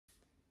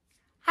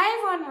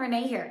everyone,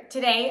 Renee here.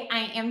 Today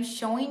I am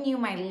showing you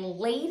my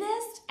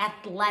latest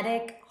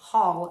athletic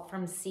haul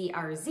from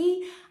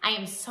CRZ. I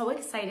am so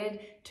excited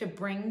to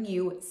bring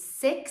you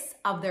 6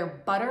 of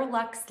their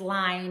Butterluxe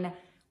line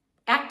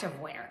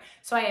activewear.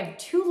 So I have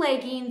 2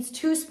 leggings,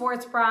 2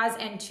 sports bras,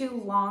 and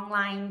 2 long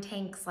line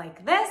tanks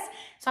like this.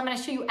 So I'm going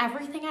to show you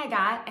everything I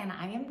got, and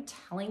I am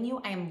telling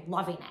you I am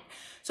loving it.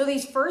 So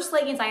these first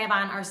leggings I have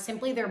on are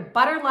simply their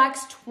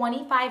Butterluxe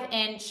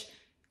 25-inch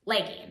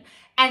legging.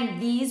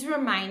 And these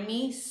remind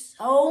me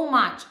so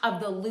much of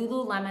the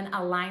Lululemon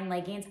Align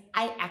leggings.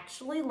 I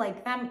actually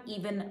like them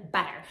even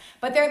better.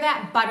 But they're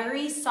that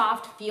buttery,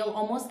 soft feel,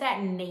 almost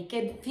that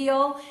naked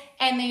feel,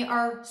 and they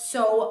are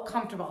so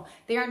comfortable.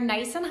 They are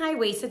nice and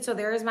high-waisted, so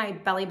there is my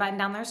belly button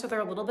down there, so they're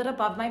a little bit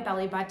above my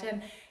belly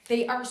button.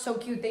 They are so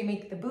cute. They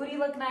make the booty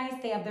look nice.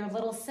 They have their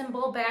little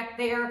symbol back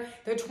there.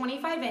 They're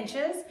 25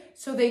 inches,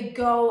 so they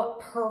go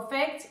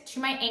perfect to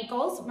my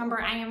ankles.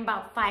 Remember, I am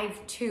about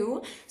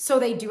 5'2", so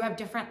they do have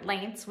different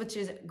lengths, which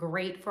is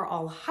great for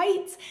all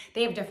heights.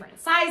 They have different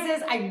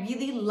sizes. I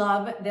really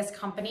love this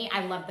company.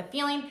 I love the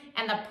feeling,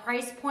 and the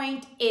price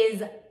point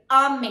is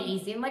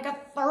amazing, like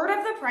 1/3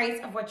 of the price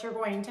of what you're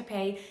going to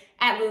pay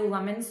at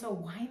Lululemon. So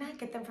why not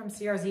get them from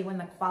CRZ when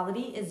the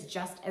quality is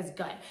just as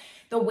good?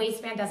 The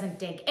waistband doesn't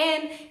dig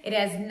in. It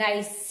has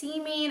nice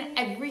seaming.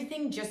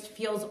 Everything just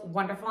feels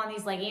wonderful on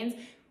these leggings.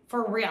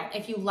 For real,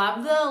 if you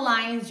love the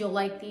lines, you'll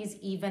like these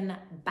even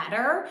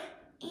better.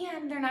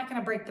 And they're not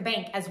gonna break the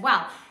bank as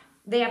well.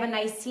 They have a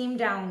nice seam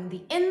down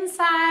the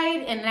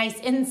inside and a nice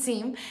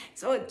inseam,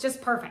 so it's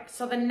just perfect.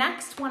 So the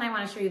next one I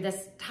want to show you,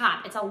 this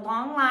top. It's a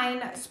long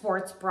line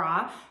sports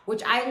bra,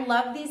 which I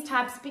love these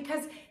tops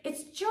because it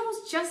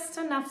shows just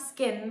enough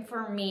skin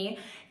for me,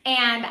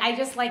 and I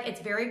just like,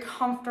 it's very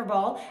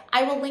comfortable.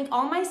 I will link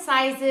all my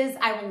sizes.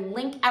 I will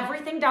link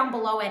everything down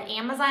below at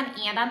Amazon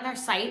and on their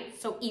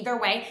site, so either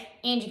way,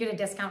 and you get a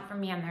discount from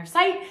me on their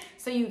site,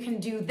 so you can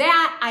do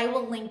that. I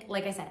will link,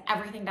 like I said,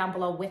 everything down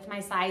below with my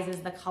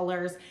sizes, the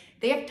colors.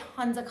 They have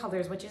tons of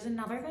colors, which is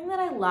another thing that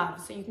I love,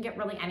 so you can get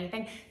really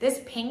anything.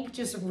 This pink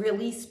just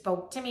really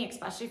spoke to me,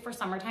 especially for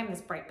summertime.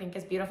 This bright pink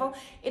is beautiful.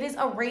 It is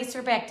a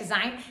racerback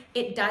design.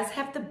 It does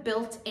have the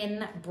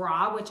built-in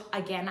bra, which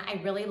again, I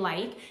really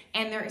like,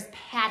 and there is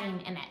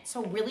padding in it.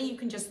 So really, you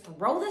can just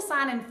throw this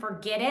on and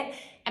forget it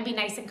and be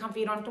nice and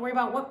comfy. You don't have to worry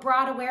about what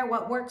bra to wear,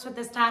 what works with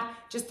this top.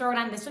 Just throw it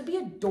on. This would be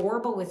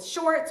adorable with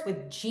shorts,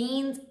 with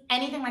jeans,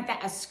 anything like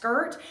that, a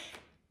skirt.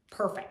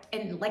 Perfect.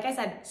 And like I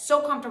said,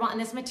 so comfortable. And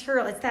this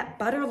material, it's that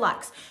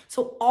Butterluxe.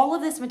 So all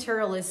of this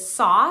material is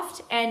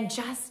soft and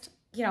just,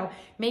 you know,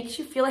 makes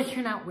you feel like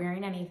you're not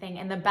wearing anything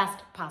in the best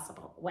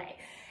possible way.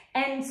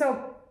 And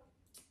so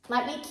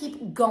let me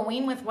keep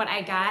going with what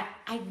I got.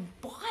 I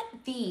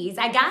bought these.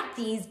 I got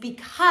these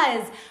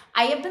because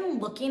I have been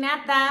looking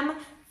at them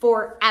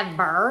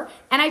forever,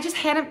 and I just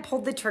hadn't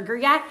pulled the trigger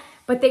yet.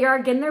 But they are,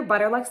 again, their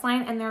Butterluxe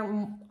line, and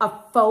they're a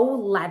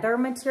faux leather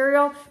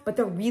material, but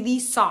they're really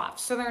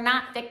soft. So they're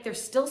not thick. They're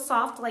still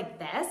soft like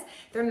this.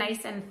 They're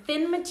nice and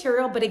thin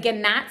material, but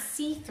again, not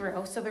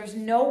see-through. So there's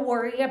no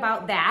worry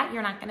about that.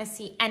 You're not gonna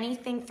see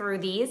anything through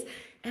these.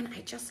 And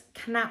I just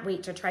cannot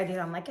wait to try these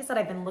on. Like I said,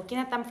 I've been looking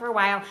at them for a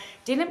while.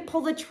 Didn't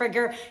pull the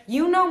trigger.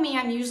 You know me,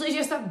 I'm usually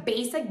just a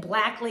basic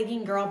black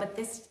legging girl, but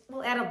this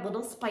will add a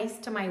little spice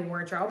to my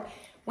wardrobe.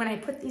 When I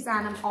put these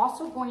on, I'm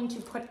also going to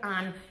put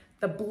on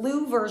the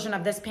blue version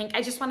of this pink.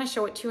 I just want to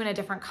show it to you in a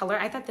different color.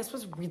 I thought this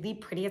was really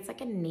pretty. It's like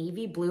a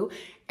navy blue.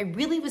 I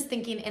really was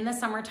thinking in the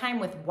summertime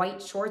with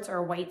white shorts or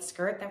a white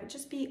skirt, that would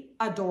just be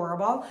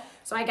adorable.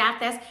 So I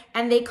got this,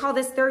 and they call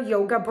this their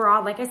yoga bra.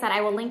 Like I said,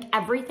 I will link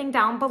everything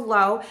down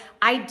below.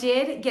 I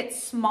did get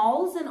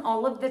smalls in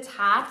all of the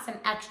tops and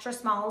extra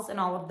smalls in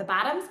all of the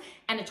bottoms,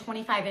 and a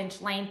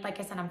 25-inch length. Like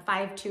I said, I'm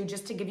 5'2",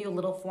 just to give you a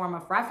little form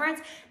of reference.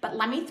 But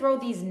let me throw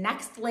these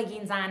next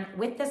leggings on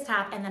with this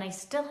top, and then I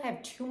still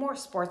have 2 more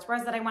sports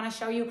bras that I want to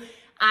show you.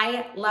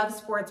 I love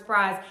sports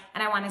bras,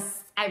 and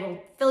I will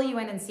fill you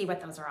in and see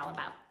what those are all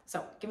about.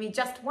 So give me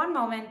just one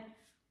moment.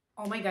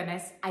 Oh my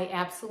goodness, I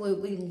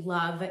absolutely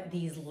love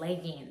these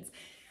leggings.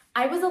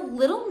 I was a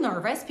little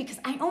nervous because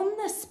I own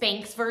the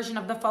Spanx version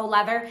of the faux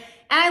leather, and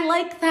I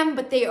like them,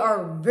 but they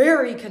are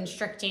very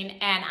constricting,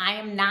 and I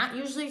am not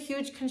usually a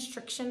huge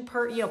compression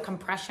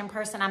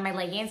person on my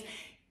leggings.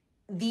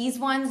 These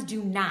ones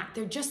do not.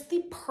 They're just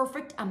the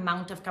perfect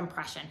amount of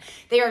compression.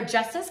 They are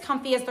just as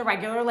comfy as the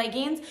regular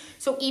leggings,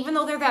 so even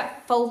though they're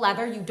that faux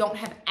leather, you don't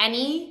have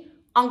any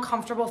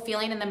uncomfortable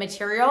feeling in the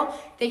material.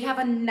 They have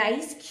a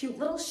nice, cute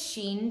little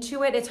sheen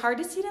to it. It's hard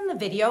to see it in the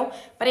video,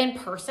 but in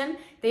person,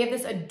 they have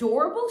this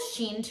adorable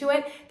sheen to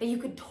it that you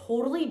could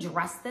totally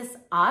dress this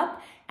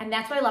up. And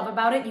that's what I love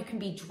about it. You can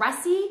be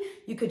dressy,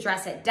 you could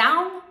dress it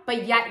down,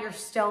 but yet you're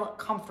still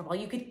comfortable.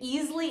 You could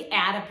easily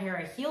add a pair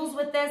of heels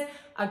with this,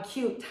 a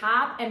cute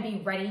top, and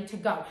be ready to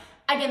go.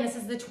 Again, this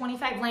is the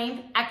 25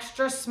 length,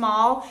 extra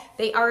small.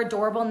 They are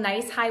adorable,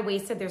 nice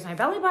high-waisted. There's my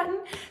belly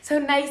button. So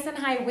nice and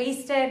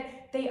high-waisted.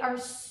 They are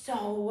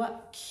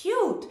so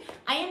cute.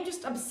 I am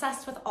just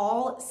obsessed with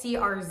all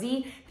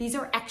CRZ. These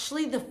are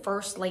actually the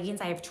first leggings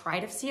I have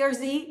tried of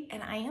CRZ,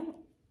 and I am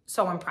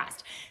so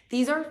impressed.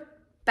 These are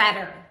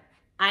better.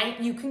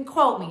 You can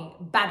quote me,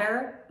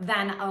 better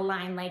than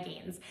Align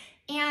leggings.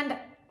 And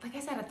like I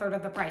said, a third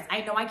of the price.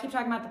 I know I keep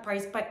talking about the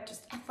price, but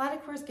just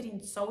athletic wear is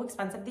getting so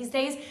expensive these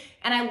days.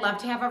 And I love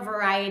to have a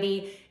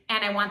variety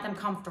and I want them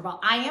comfortable.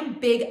 I am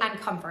big on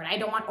comfort. I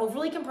don't want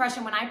overly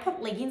compression. When I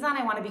put leggings on,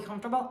 I want to be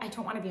comfortable. I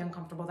don't want to be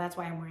uncomfortable. That's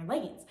why I'm wearing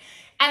leggings.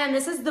 And then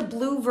this is the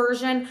blue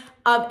version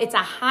of, it's a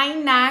high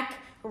neck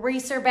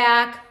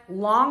racerback,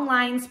 long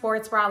line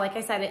sports bra. Like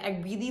I said,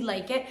 I really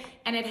like it.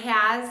 And it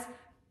has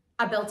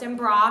a built-in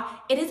bra.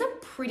 It is a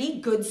pretty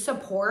good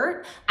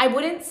support. I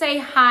wouldn't say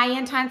high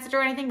intensity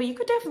or anything, but you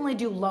could definitely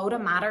do low to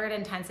moderate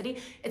intensity.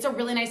 It's a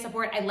really nice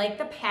support. I like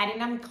the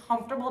padding. I'm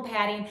comfortable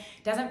padding.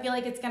 Doesn't feel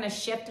like it's gonna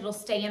shift. It'll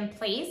stay in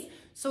place.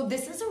 So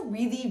this is a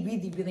really,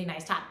 really, really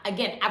nice top.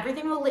 Again,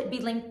 everything will be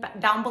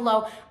linked down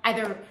below.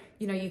 Either,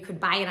 you know, you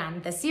could buy it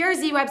on the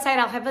CRZ website.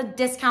 I'll have a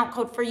discount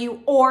code for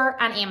you, or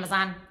on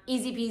Amazon.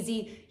 Easy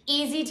peasy,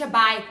 easy to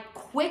buy,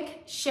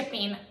 quick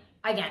shipping.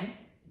 Again,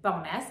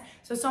 bonus.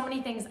 So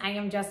many things I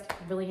am just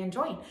really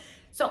enjoying.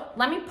 So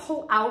let me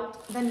pull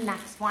out the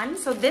next one.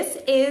 So this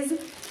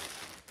is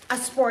a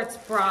sports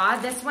bra.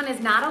 This one is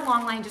not a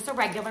long line, just a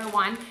regular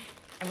one.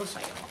 I will show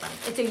you. Hold on.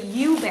 It's a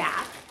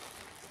U-back,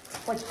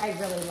 which I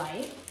really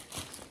like.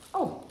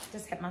 Oh,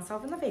 just hit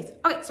myself in the face.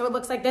 Okay, so it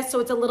looks like this.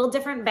 So it's a little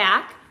different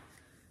back.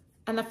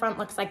 And the front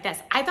looks like this.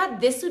 I thought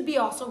this would be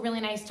also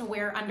really nice to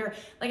wear under,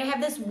 like I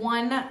have this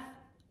one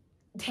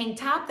tank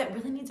top that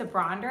really needs a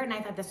bra under, and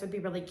I thought this would be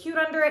really cute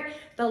under it.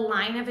 The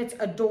line of it's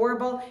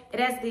adorable. It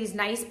has these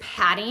nice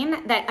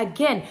padding that,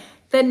 again,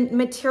 the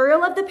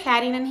material of the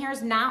padding in here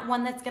is not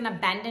one that's gonna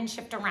bend and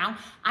shift around.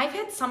 I've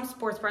had some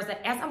sports bras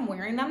that as I'm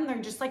wearing them,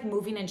 they're just like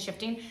moving and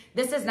shifting.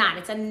 This is not.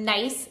 It's a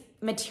nice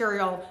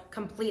material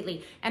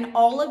completely. And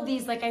all of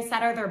these, like I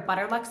said, are their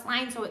Butterluxe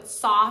line, so it's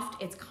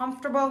soft, it's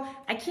comfortable.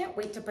 I can't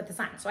wait to put this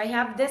on. So I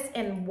have this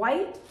in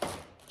white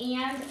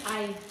and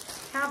I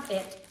have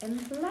it in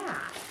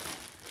black.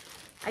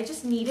 I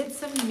just needed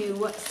some new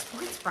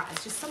sports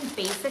bras, just some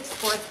basic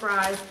sports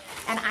bras.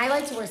 And I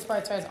like to wear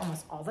sports bras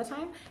almost all the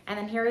time. And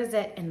then here is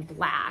it in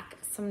black.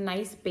 Some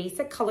nice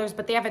basic colors,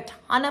 but they have a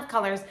ton of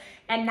colors.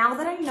 And now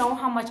that I know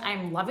how much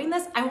I'm loving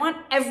this, I want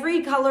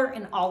every color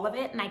in all of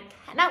it. And I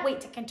cannot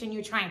wait to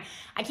continue trying.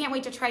 I can't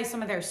wait to try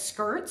some of their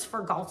skirts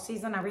for golf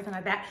season, everything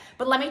like that.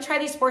 But let me try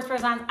these sports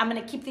bras on. I'm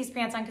gonna keep these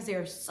pants on because they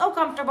are so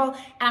comfortable. And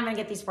I'm gonna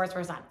get these sports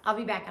bras on. I'll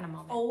be back in a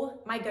moment. Oh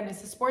my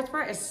goodness, the sports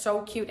bra is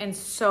so cute and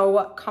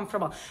so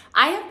comfortable.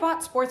 I have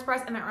bought sports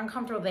bras and they're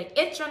uncomfortable. They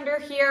itch under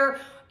here.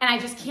 And I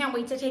just can't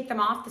wait to take them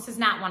off. This is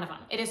not one of them.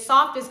 It is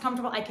soft, it's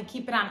comfortable. I could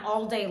keep it on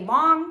all day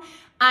long.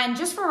 And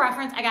just for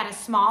reference, I got a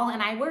small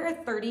and I wear a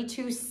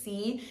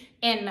 32C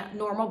in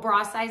normal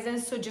bra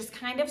sizes. So just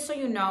kind of so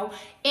you know,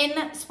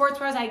 in sports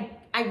bras,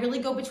 I really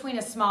go between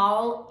a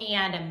small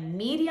and a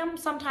medium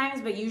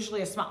sometimes, but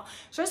usually a small.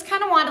 So I just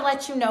kind of wanted to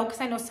let you know because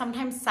I know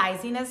sometimes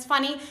sizing is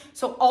funny.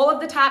 So all of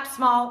the tops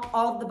small,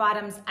 all of the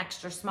bottoms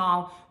extra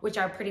small, which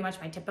are pretty much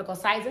my typical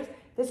sizes.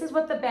 This is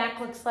what the back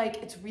looks like.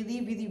 It's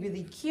really, really,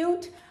 really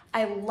cute.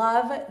 I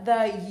love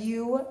the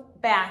U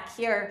back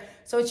here.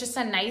 So it's just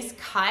a nice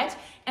cut.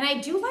 And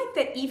I do like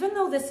that even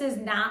though this is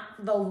not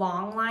the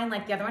long line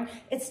like the other one,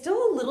 it's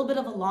still a little bit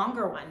of a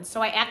longer one.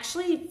 So I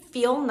actually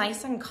feel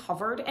nice and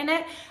covered in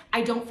it.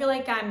 I don't feel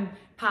like I'm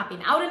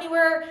popping out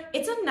anywhere.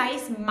 It's a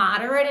nice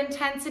moderate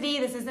intensity.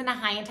 This isn't a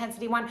high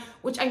intensity one,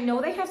 which I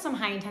know they have some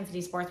high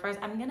intensity sports bras.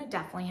 I'm gonna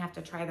definitely have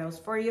to try those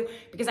for you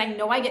because I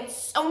know I get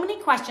so many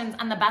questions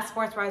on the best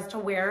sports bras to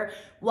wear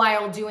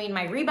while doing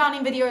my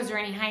rebounding videos or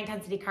any high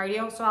intensity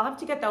cardio. So I'll have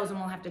to get those and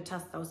we'll have to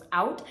test those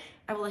out.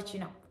 I will let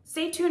you know.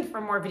 Stay tuned for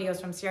more videos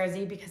from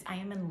CRZ because I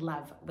am in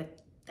love with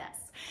this.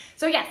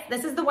 So yes,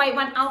 this is the white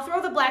one. I'll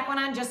throw the black one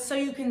on just so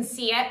you can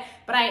see it,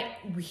 but I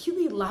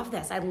really love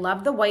this. I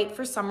love the white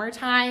for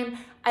summertime.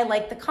 I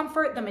like the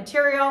comfort, the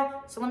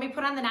material. So let me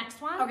put on the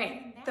next one.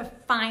 Okay, the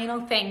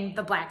final thing,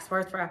 the black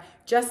sports bra.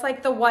 Just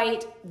like the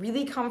white,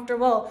 really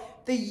comfortable.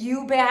 The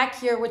U back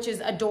here, which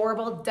is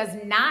adorable, does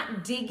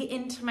not dig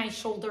into my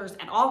shoulders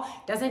at all.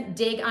 Doesn't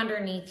dig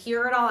underneath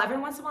here at all. Every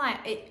once in a while,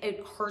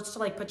 it hurts to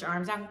like put your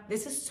arms down.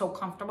 This is so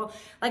comfortable.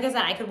 Like I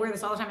said, I could wear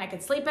this all the time. I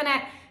could sleep in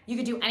it. You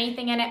could do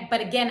anything in it.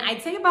 But again,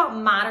 I'd say about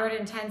moderate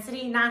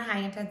intensity, not high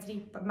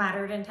intensity, but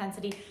moderate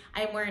intensity.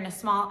 I'm wearing a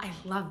small. I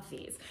love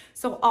these.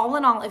 So all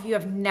in all, if you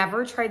have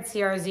never tried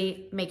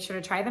CRZ, make sure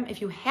to try them.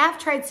 If you have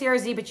tried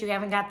CRZ, but you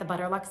haven't got the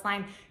Butterluxe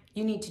line,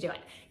 you need to do it.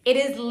 It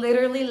is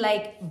literally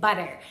like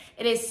butter.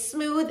 It is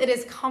smooth, it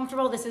is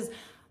comfortable. This is,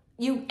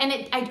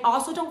 I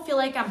also don't feel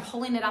like I'm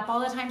pulling it up all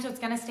the time, so it's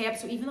gonna stay up.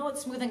 So even though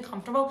it's smooth and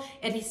comfortable,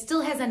 it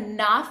still has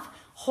enough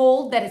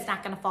hold that it's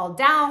not gonna fall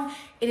down.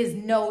 It is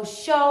no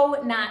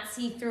show, not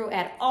see-through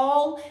at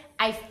all.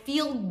 I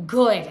feel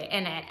good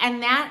in it.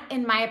 And that,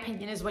 in my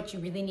opinion, is what you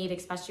really need,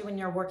 especially when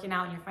you're working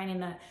out and you're finding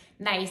the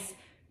nice,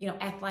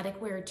 athletic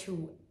wear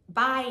to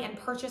buy and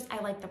purchase.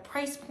 I like the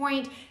price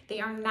point. They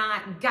are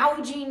not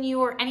gouging you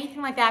or anything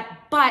like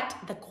that, but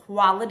the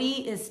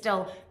quality is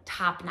still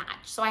top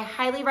notch. So I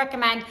highly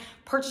recommend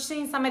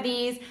purchasing some of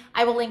these.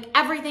 I will link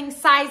everything,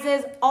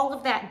 sizes, all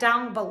of that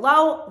down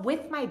below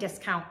with my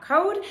discount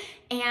code.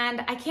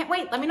 And I can't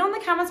wait. Let me know in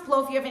the comments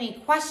below if you have any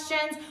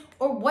questions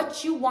or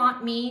what you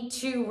want me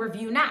to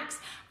review next.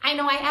 I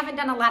know I haven't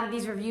done a lot of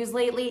these reviews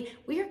lately.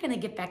 We are gonna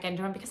get back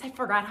into them because I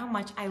forgot how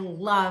much I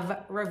love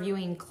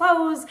reviewing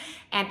clothes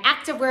and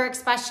activewear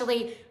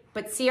especially,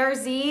 but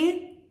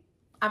CRZ,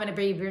 I'm gonna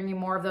be bringing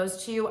more of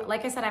those to you.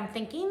 Like I said, I'm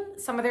thinking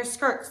some of their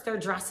skirts, their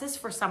dresses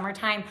for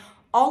summertime,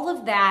 all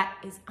of that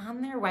is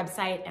on their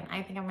website, and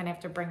I think I'm gonna have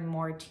to bring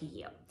more to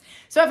you.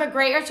 So have a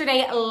great rest of your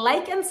day.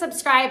 Like and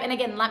subscribe, and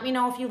again, let me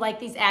know if you like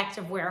these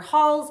activewear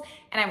hauls,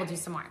 and I will do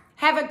some more.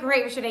 Have a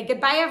great rest of your day.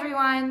 Goodbye,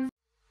 everyone.